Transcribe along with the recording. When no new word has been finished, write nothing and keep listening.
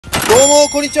どうも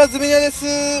こんにちは、ズメニアです。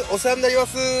お世話になりま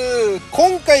す。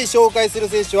今回紹介する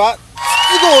選手は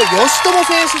筒香嘉智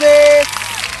選手で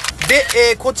す。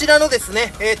で、こちらのです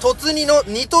ね、突2の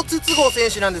二突筒香選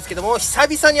手なんですけども、久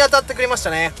々に当たってくれまし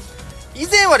たね。以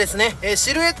前はですね、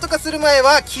シルエット化する前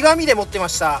は極みで持ってま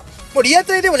した。もうリア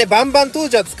タイでもね、バンバン当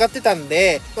時は使ってたん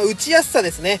で、打ちやすさ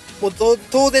ですね、もう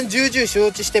当然重々承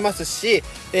知してますし、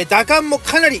打感も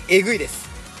かなりエグいで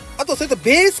す。あと、それと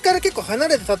ベースから結構離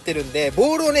れて立ってるんで、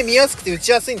ボールをね、見やすくて打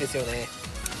ちやすいんですよね。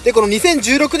で、この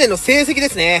2016年の成績で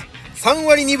すね。3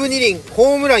割2分2厘、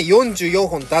ホームラン44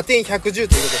本、打点110という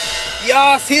ことで。い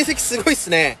やー、成績すごいっす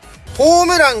ね。ホー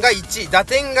ムランが1位、打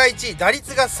点が1位、打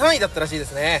率が3位だったらしいで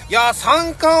すね。いやー、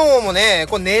三冠王もね、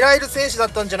これ狙える選手だ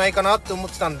ったんじゃないかなって思っ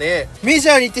てたんで、メジ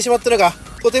ャーに行ってしまったのが、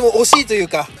とても惜しいという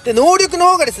か、で、能力の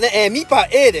方がですね、ミパ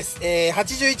A です。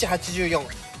81、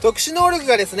84。特殊能力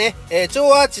がですね、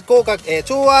超アーチス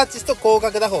ト広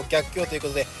角打法逆境というこ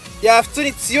とで、いやー、普通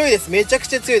に強いです。めちゃく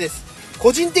ちゃ強いです。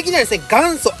個人的にはですね、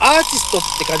元祖アーティストっ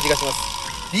て感じがします。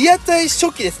リアタイ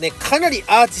初期ですね、かなり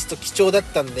アーティスト貴重だっ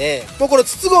たんで、もうこの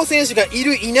筒香選手がい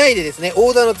るいないでですね、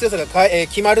オーダーの強さが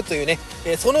決まるというね、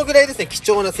そのぐらいですね、貴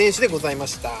重な選手でございま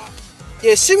した。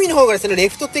守備の方がですね、レ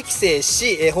フト適正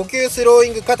し、補給スロー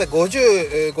イング肩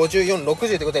50、54、60と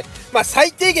いうことで、まあ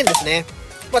最低限ですね。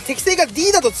まあ適正が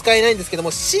D だと使えないんですけど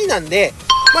も C なんで、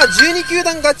まあ12球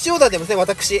団ガチオーダーでもですね、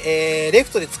私、レフ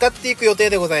トで使っていく予定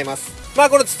でございます。まあ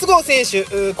この筒香選手、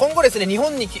今後ですね、日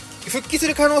本に復帰す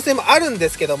る可能性もあるんで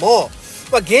すけども、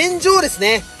まあ現状です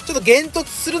ね、ちょっと幻突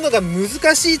するのが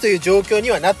難しいという状況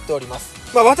にはなっております。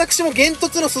まあ私も幻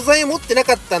突の素材を持ってな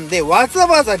かったんで、わざ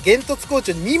わざ幻突コー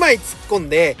チを2枚突っ込ん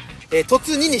で、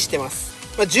突2にしてます。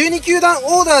まあ12球団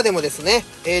オーダーでもですね、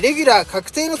レギュラー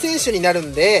確定の選手になる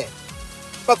んで、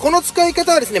まあこの使い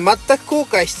方はですね、全く後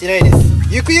悔してないです。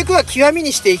ゆくゆくは極み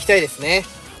にしていきたいですね。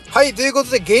はい、というこ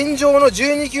とで現状の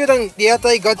12球団リア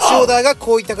タイガチオーダーが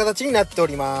こういった形になってお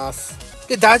ります。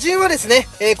で、打順はですね、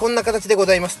こんな形でご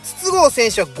ざいます。筒香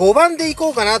選手は5番でいこ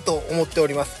うかなと思ってお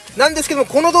ります。なんですけども、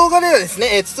この動画ではです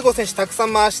ね、筒香選手たくさ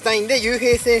ん回したいんで、雄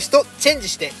平選手とチェンジ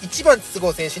して、1番筒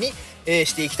香選手に、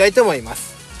していきたいと思いま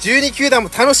す。12球団も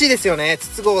楽しいですよね。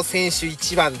筒香選手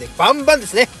1番でバンバンで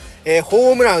すね、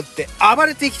ホームラン打って暴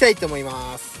れていきたいと思い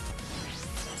ます。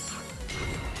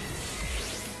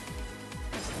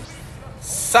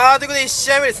さあ、ということで1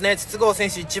試合目ですね、筒香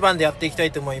選手1番でやっていきた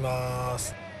いと思いま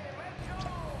す。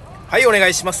はい、お願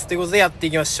いします。ということでやって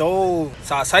いきましょう。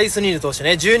さあ、サイスニール投手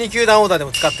ね、12球団オーダーで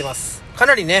も使ってます。か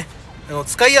なりね、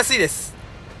使いやすいです。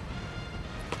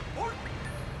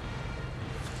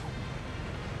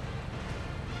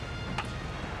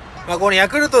まあ、このヤ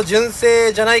クルト純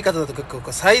正じゃない方だと結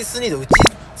構サイスニード打ち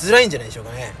づらいんじゃないでしょう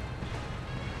かね。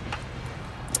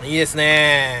いいです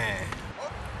ね。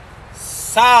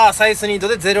さあ、サイスニード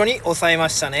で0に抑えま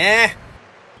したね。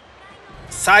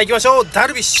さあ、行きましょう。ダ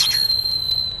ルビッシュ。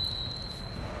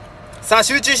さあ、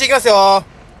集中していきますよ。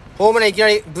ホームランいきな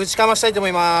りぶちかましたいと思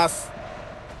います。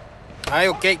はい、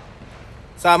オッケー。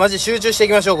さあ、マジ集中してい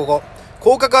きましょう、ここ。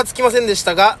広角はつきませんでし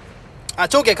たが、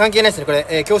長径関係ないですね、こ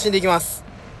れ。強振でいきます。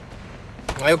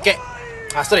はい、オッケ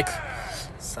ー。ストライク。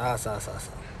さあ。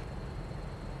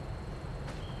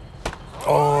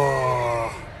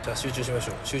じゃあ集中しまし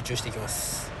ょう。集中していきま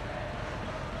す。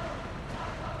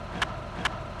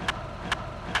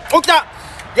起きた。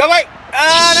やばい。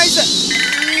ナイス。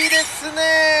いいです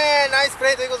ね。ナイスプ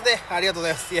レーということで、ありがとうご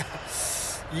ざいます。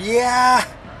いやー、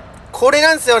これ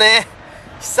なんですよね。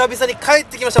久々に帰っ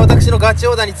てきました。私のガチ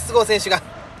オーダーに筒香選手が。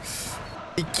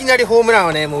いきなりホームラン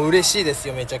はね、もう嬉しいです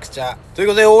よ、めちゃくちゃ。という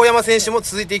ことで、大山選手も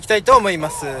続いていきたいと思いま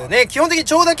す。ね、基本的に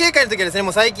長打警戒の時はですね、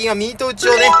もう最近はミート打ち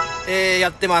をね、や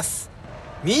ってます。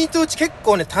ミート打ち結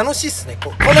構ね、楽しいっすね。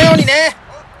このようにね。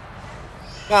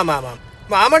まあ、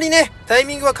あまりね、タイ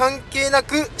ミングは関係な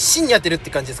く、芯にやってるっ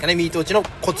て感じですかね、ミート打ちの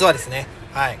コツはですね。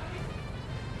はい。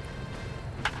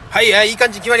はい、いい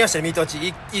感じに決まりましたね、ミート打ち。い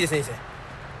いですね、いいですね。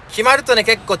決まるとね、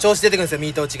結構調子出てくるんですよ、ミ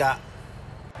ート打ちが。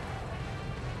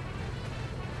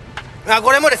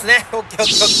これもですね、オッケ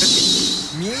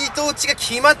ー。ミート打ちが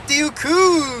決まっていく。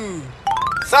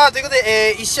さあ、ということ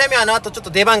で、1試合目はあとちょっと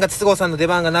出番が、筒香さんの出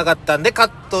番がなかったんで、カ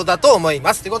ットだと思い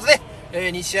ます。ということで、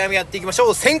2試合目やっていきましょ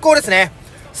う。先行ですね。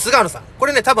菅野さん。こ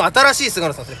れね、多分新しい菅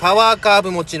野さんですね。パワーカー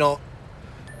ブ持ちの。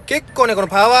結構ね、この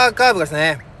パワーカーブがです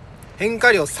ね、変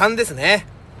化量3ですね。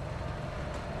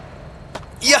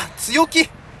いや、強気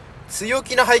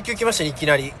な配球きましたね、いき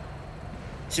なり。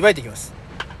しばいていきます。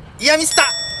いや、ミスった。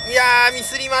いやー、ミ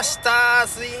スりました。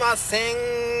すいません。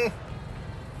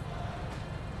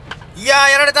いやー、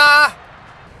やられた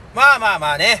ー。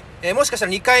まあね、もしかした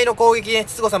ら2回の攻撃ね、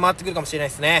筒香さん回ってくるかもしれない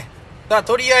ですね。さあ、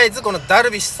とりあえずこのダ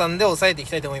ルビッシュさんで抑えていき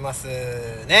たいと思います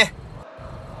ね。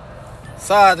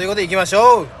さあ、ということでいきまし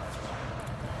ょう。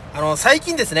最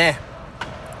近ですね、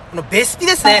このベスピ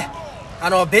ですね。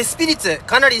ベスピ率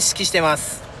かなり意識してま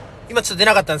す。今ちょっと出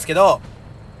なかったんですけど、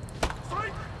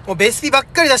もうベスピばっ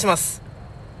かり出します。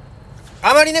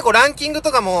あまりね、こうランキング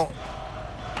とかも、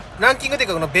ランキングっていう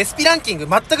かこのベスピランキング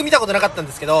全く見たことなかったん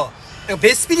ですけど、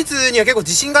ベスピ率には結構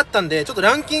自信があったんで、ちょっと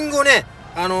ランキングをね、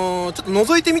ちょっと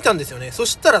覗いてみたんですよね。そ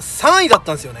したら3位だっ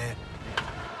たんですよね。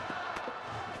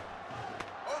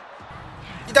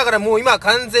だからもう今は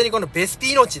完全にこのベス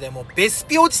ピ命でもうベス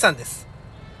ピおじさんです。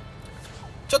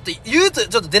ちょっと言うと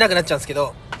ちょっと出なくなっちゃうんですけ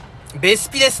ど、ベス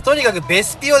ピです。とにかくベ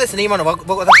スピをですね、今の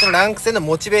私のランク戦の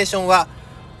モチベーションは、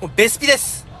もうベスピで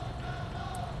す。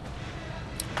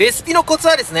ベスピのコツ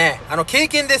はですね、経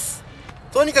験です。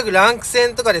とにかくランク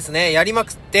戦とかですね、やりま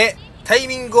くって、タイ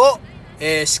ミングを、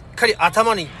しっかり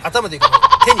頭というか、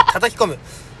手に叩き込む。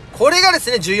これがです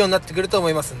ね、重要になってくると思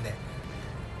いますんで。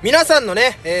皆さんの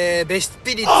ね、ベス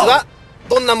ピ率は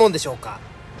どんなもんでしょうか。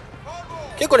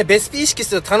結構ね、ベスピ意識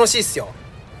すると楽しいっすよ。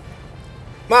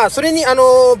まあ、それに、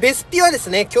ベスピはです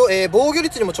ね、防御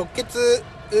率にも直結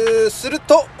する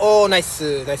と、ナイ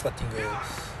スバッティング。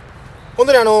本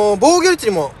当に防御率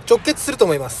にも直結すると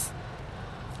思います。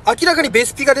明らかにベ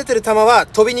スピが出てる球は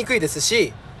飛びにくいです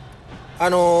し、まあ、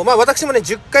私もね、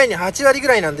10回に8割ぐ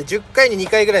らいなんで、10回に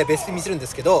2回ぐらいベスピミスるんで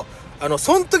すけど、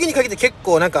その時に限って結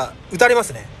構なんか、打たれま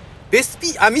すね。ベス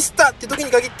ピ、ミスったって時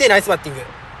に限ってナイスバッティング。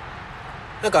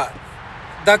なんか、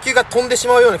打球が飛んでし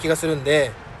まうような気がするん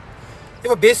で、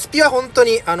やっぱベスピは本当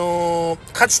に、勝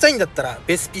ちたいんだったら、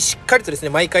ベスピしっかりとですね、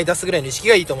毎回出すぐらいの意識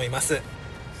がいいと思います。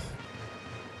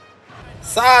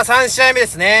さあ、3試合目で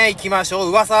すね。行きましょ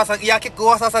う。上沢さん。いや、結構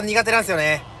上沢さん苦手なんですよ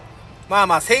ね。まあ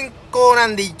まあ、先行な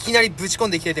んでいきなりぶち込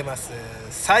んでいきたいと思います。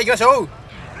さあ、行きましょう。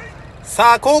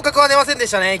さあ、広角は出ませんで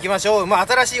したね。行きましょう。まあ、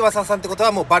新しい上沢さんってこと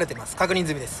はもうバレてます。確認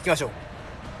済みです。行きましょ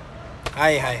う。は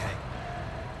いはいはい。い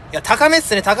や、高めっ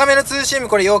すね。高めのツーシーム、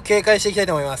これよく警戒していきたい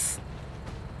と思います。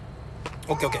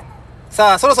オッケーオッケー。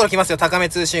さあ、そろそろ来ますよ。高め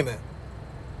ツーシーム。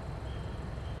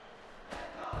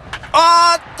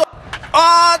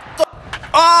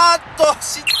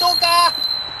失投か。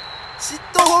失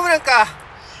投ホームランか。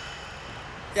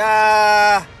い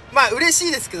やー、まあ嬉し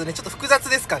いですけどね、ちょっと複雑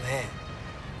ですかね。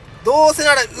どうせ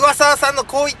なら上沢さんの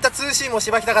こういったツーシームを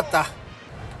しばきたかった。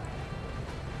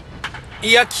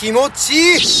いや、気持ち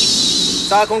いい。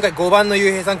さあ、今回5番の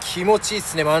雄平さん気持ちいいっ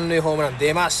すね。満塁ホームラン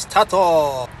出ました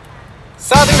と。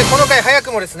さあ、ということでこの回早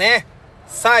くもですね、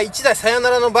さあ、1打サヨナ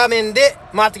ラの場面で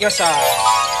回ってきました。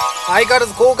相変わら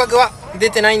ず広角は出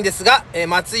てないんですが、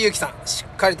松井裕樹さん、し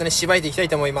っかりとね、しばいていきたい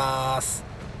と思います。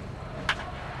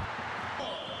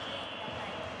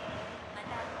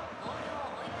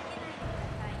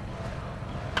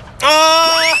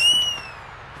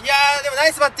いやー、でもナ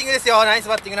イスバッティングですよ。ナイス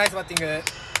バッティング、ナイスバッティング。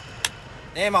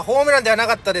ね、まあ、ホームランではな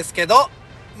かったですけど、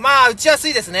まあ、打ちやす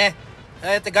いですね。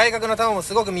外角の球も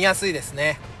すごく見やすいです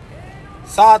ね。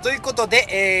さあ、ということ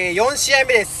で、4試合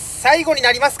目です。最後に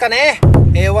なりますかね。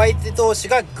お相手投手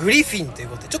がグリフィンという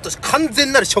ことで、ちょっと完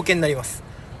全なる初見になります。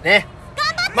ね。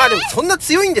まあでも、そんな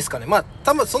強いんですかね。まあ、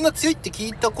多分そんな強いって聞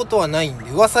いたことはないんで、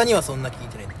噂にはそんな聞い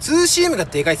てないんで。ツーシームが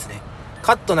でかいですね。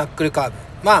カット、ナックル、カーブ。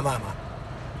まあまあま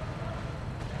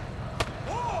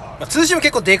あ。ツーシーム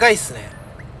結構でかいっすね。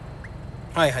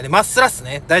はいはい。で、まっすらっす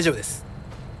ね。大丈夫です。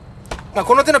まあ、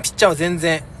この手のピッチャーは全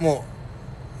然、も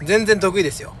う、全然得意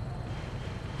ですよ。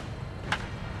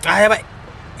やばい。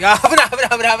いや、危ない。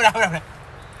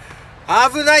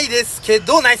危ないですけ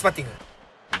ど、ナイスバッティング。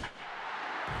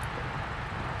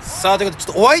さあ、ということで、ち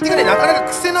ょっとお相手がね、なかなか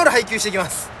癖のある配球していきま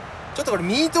す。ちょっとこれ、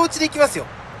ミート打ちでいきますよ。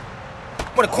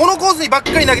もうね、このコースにばっ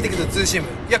かり投げてくるツーシーム。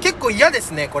いや、結構嫌で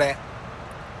すね、これ。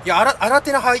いや、新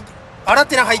手な配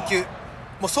球。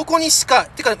もうそこにしか、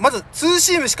てか、まず、ツー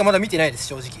シームしかまだ見てないです、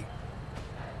正直。い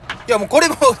や、もうこれ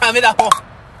もうダメだ、も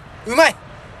う。うまい。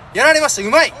やられました、う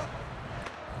まい。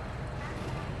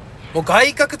もう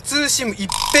外角ツーシーム一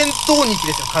辺倒にき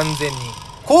ですよ、完全に。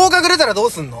広角出たらど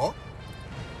うすんの？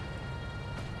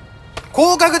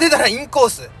広角出たらインコー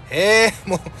ス。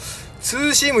もう、ツ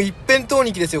ーシーム一辺倒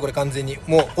にきですよ、これ完全に。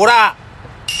もう、ほら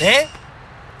ね、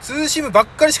ツーシームばっ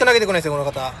かりしか投げてこないですよ、この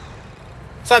方。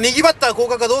さあ、右バッター広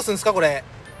角はどうすんですか、これ。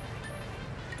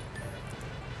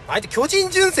相手巨人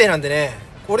純正なんでね、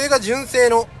これが純正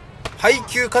の配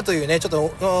球かというね、ちょっ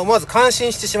と思わず感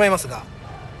心してしまいますが。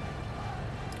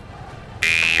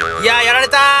いやー、やられ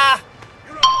た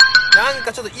ー。なん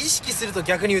かちょっと意識すると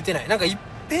逆に打てない。なんか一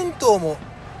辺倒も、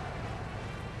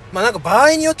まあなんか場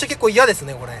合によっちゃ結構嫌です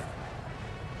ね、これ。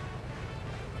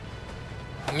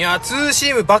いやー、ツー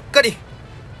シームばっかり。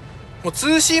もうツ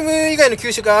ーシーム以外の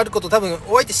球種があること多分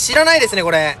お相手知らないですね、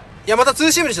これ。いや、またツ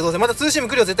ーシームでしょ、どうせ。またツーシーム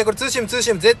来るよ、絶対これツーシーム、ツー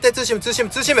シーム、絶対ツーシーム、ツーシー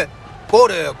ム、ツーシーム。ボー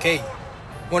ル、オッケー。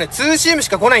もうね、ツーシームし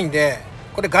か来ないんで、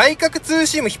これ外角ツー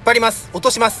シーム引っ張ります。落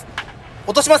とします。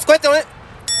落とします。こうやって俺、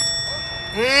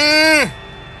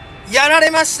やら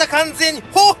れました、完全に。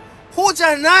ほじ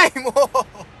ゃない、もう。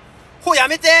ほや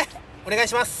めて。お願い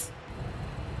します。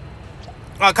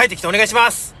あ、帰ってきてお願いしま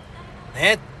す。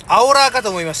ね、アオラーかと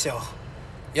思いましたよ。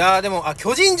いやーでも、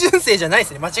巨人純正じゃないで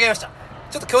すね。間違えました。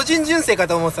ちょっと巨人純正か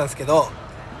と思ってたんですけど、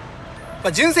ま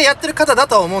あ、純正やってる方だ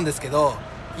とは思うんですけど、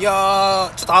いや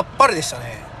ー、ちょっとあっぱれでした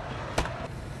ね。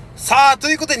さあ、と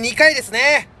いうことで2回です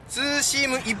ね。ツーシー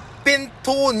ム一辺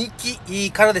倒2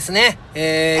機からですね、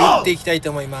打っていきたいと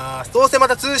思います。どうせま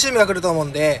たツーシームが来ると思う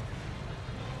んで、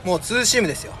もうツーシーム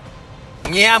ですよ。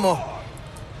いや、も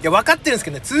う、いや、分かってるんです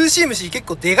けどね、ツーシームし結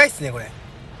構でかいっすね、これ。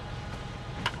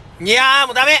いやー、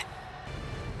もうダメ。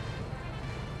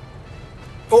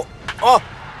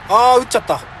打っちゃっ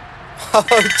た。打っちゃ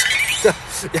った。いや、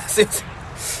すいません。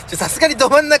さすがにど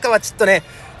真ん中はちょっとね、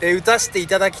打たせてい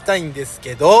ただきたいんです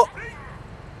けど、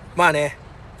まあね、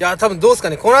いや、多分どうですか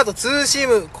ね、この後ツーシー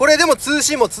ム、これでもツー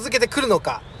シームを続けてくるの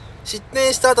か、失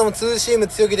点した後もツーシーム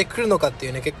強気で来るのかってい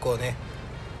うね、結構ね。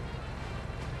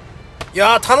い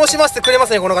やー、楽しませてくれま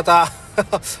すね、この方。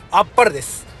あっぱれで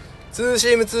す。ツーシ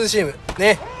ーム、ツーシーム。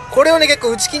ね。これをね、結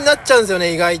構打ち気になっちゃうんですよ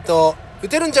ね、意外と。打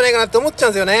てるんじゃないかなって思っちゃう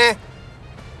んですよね。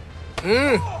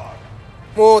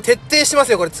もう徹底してま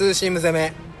すよ、これ、ツーシーム攻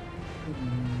め。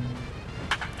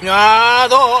どう？オ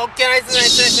ッケー、ナイス、ナイ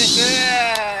ス、ナイス、ナイス。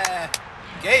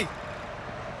オッケー。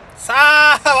さ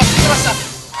あ、忘れてました。こ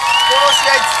の試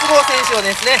合、筒香選手を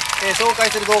ですね、紹介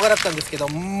する動画だったんですけど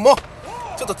も、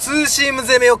ちょっとツーシーム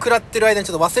攻めを食らってる間に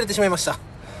ちょっと忘れてしまいました。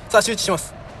さあ、集中しま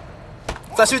す。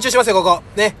さあ、集中しますよ、ここ。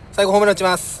ね。最後、ホームラン打ち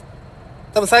ます。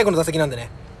多分最後の打席なんで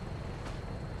ね。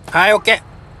はい、オッケー。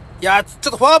いやー、ちょ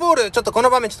っとフォアボール、ちょっとこの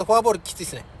場面ちょっとフォアボールきついっ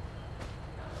すね。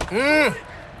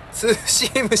ツーシ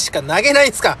ームしか投げない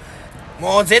んすか。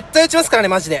もう絶対打ちますからね、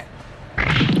マジで。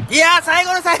いやー、最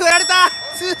後の最後やられた。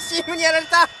ツーシームにやられ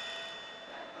た。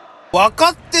分か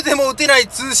ってても打てない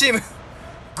ツーシーム。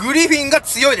グリフィンが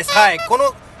強いです。はい。こ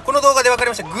の動画で分かり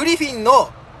ました。グリフィン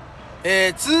の、ツ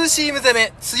ーシーム攻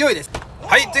め、強いです。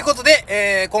はい。ということ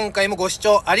で、今回もご視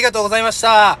聴ありがとうございまし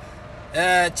た。チ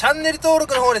ャンネル登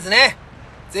録の方ですね。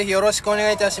ぜひよろしくお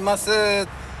願いいたします。と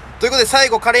いうことで、最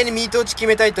後、華麗にミート打ち決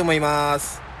めたいと思いま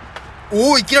す。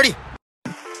いきなり